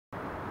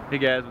Hey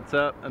guys, what's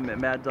up? I'm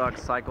at Mad Dog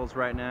Cycles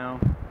right now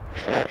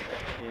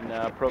in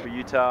Provo,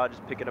 Utah,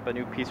 just picking up a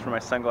new piece for my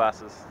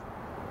sunglasses.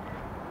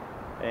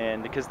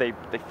 And because they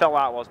fell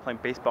out while I was playing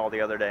baseball the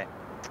other day.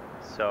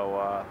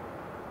 So,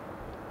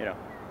 you know.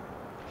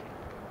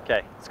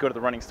 Okay, let's go to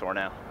the running store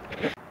now.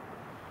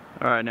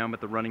 Alright, now I'm at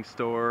the running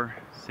store,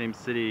 same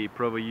city,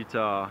 Provo,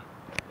 Utah.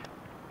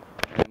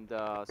 And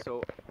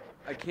so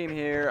I came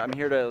here, I'm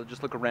here to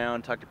just look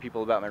around, talk to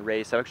people about my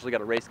race. I've actually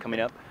got a race coming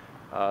up.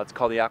 It's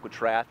called the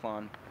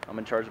Triathlon. I'm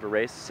in charge of a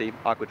race, see,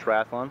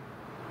 Triathlon.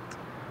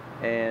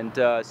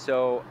 And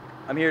so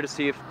I'm here to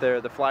see if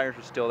the flyers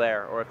are still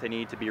there or if they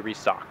need to be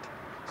restocked.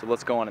 So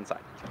let's go on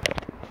inside.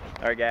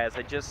 Alright guys,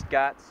 I just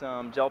got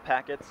some gel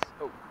packets.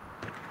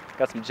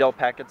 Got some gel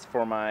packets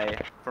for my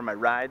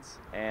rides,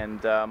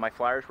 and my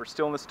flyers were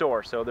still in the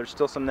store, so there's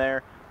still some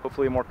there.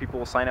 Hopefully more people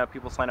will sign up.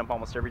 People sign up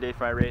almost every day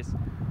for my race.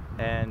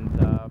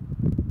 And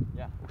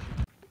yeah.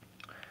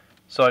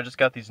 So I just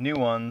got these new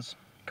ones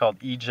called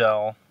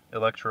E-Gel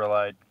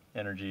Electrolyte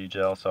Energy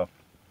Gel. So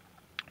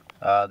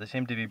they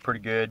seem to be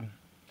pretty good.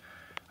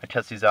 I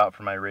test these out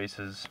for my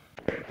races.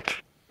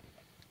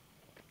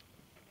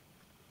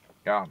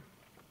 Yeah,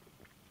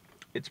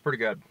 it's pretty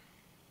good.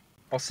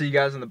 I'll see you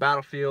guys on the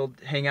battlefield.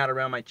 Hang out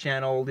around my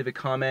channel, leave a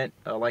comment,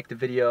 like the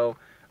video,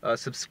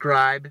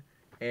 subscribe,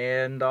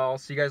 and I'll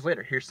see you guys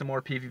later. Here's some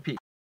more PvP.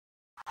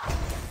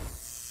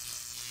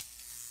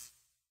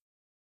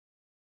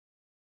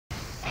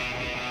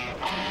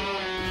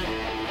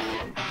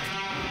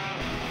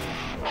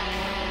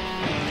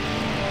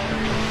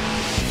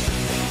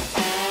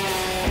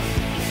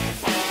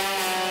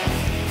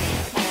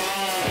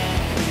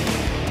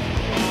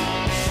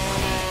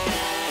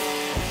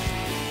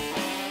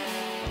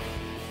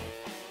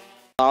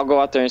 I'll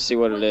go out there and see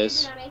what it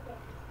is.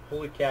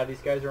 Holy cow,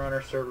 these guys are on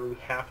our server. We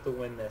have to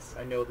win this.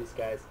 I know these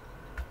guys.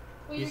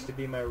 He used to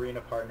be my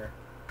arena partner.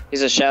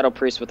 He's a Shadow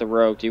Priest with a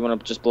Rogue. Do you want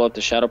to just blow up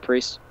the Shadow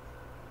Priest?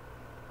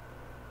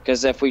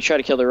 Because if we try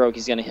to kill the Rogue,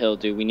 he's going to heal,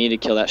 dude. We need to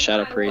kill that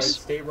Shadow Priest.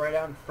 Right, stay right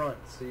out in front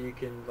so you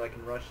can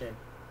rush in.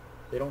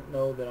 They don't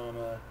know that I'm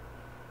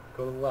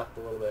go to the left a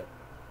little bit.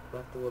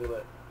 Left a little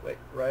bit. Wait,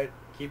 right.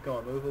 Keep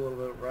going. Move a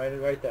little bit.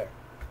 Right there.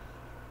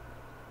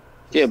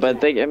 Yeah,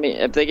 but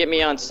if they get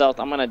me on stealth,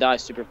 I'm gonna die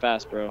super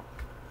fast, bro.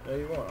 No,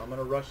 you won't. I'm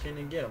gonna rush in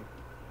and get him.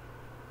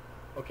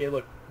 Okay,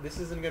 look, this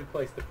isn't a good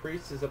place. The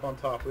priest is up on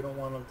top. We don't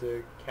want him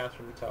to cast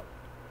from the top.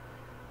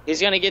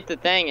 He's gonna get the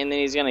thing, and then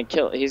he's gonna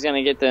kill. He's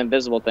gonna get the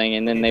invisible thing,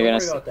 and then Okay, they're don't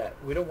gonna. worry about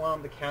that. We don't want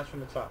him to cast from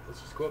the top.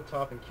 Let's just go up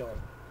top and kill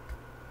him.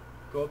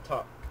 Go up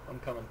top. I'm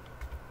coming.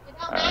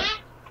 Alright.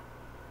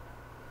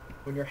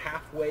 When you're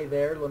halfway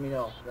there, let me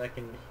know. I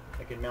can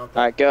mount that.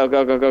 Alright,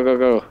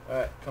 go.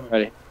 Alright, coming.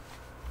 Ready.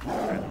 This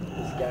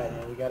guy,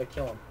 man, we gotta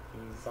kill him.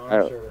 He's on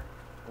Alright. the server.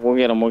 We'll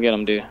get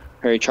him, dude.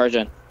 Hurry, charge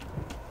in. He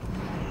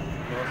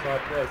knows how I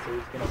play, so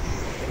he's gonna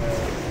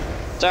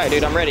It's alright,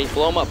 dude. I'm ready.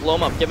 Blow him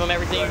up. Give him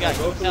everything you got.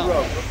 Go to the road.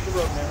 Go to the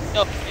road, man.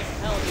 No, give him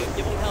hell, dude.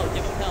 Give him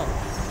hell.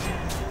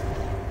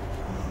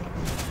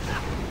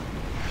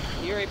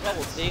 He already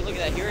bubbled. See, look at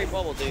that. He already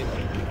bubbled, dude.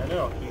 I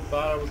know. He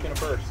thought I was gonna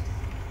burst.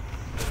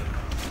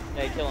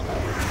 Hey, kill him.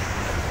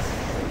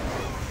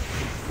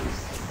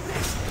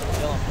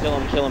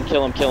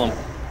 Kill him.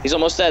 He's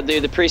almost dead,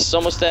 dude. The priest is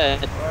almost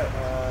dead. Alright,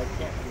 I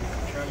can't.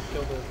 I'm trying to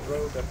kill the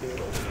rogue up here.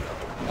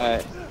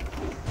 Alright.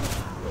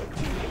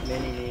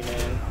 Mini-me,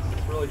 man.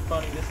 It's really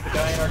funny. This is the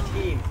guy in our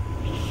team.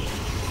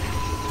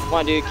 Come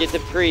on, dude. Get the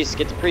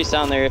priest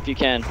down there if you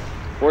can.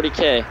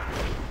 40k.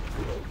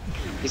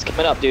 He's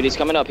coming up, dude. He's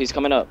coming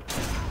up.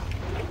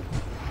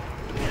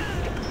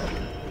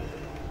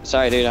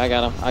 Sorry, dude. I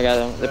got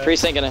him. The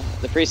priest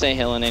ain't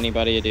healing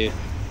anybody, dude.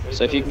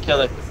 So if you can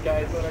kill it. This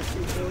guy's on our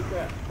team. Holy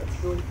crap.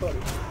 That's really funny.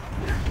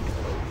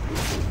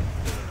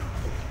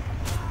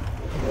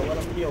 Don't let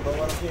him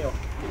heal.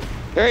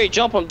 Hurry,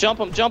 jump him.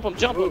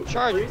 Ooh,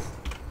 Charge. Priest?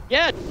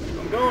 Yeah.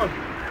 I'm going.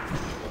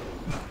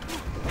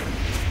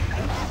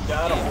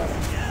 Got him.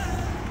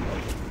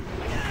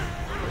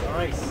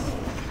 Nice.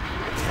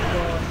 Keep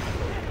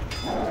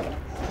going.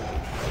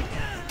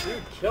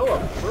 Dude, kill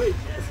him. Freak.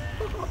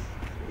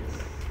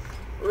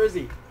 Where is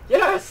he?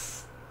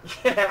 Yes!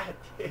 Yeah,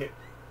 dude.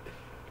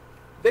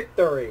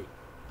 Victory.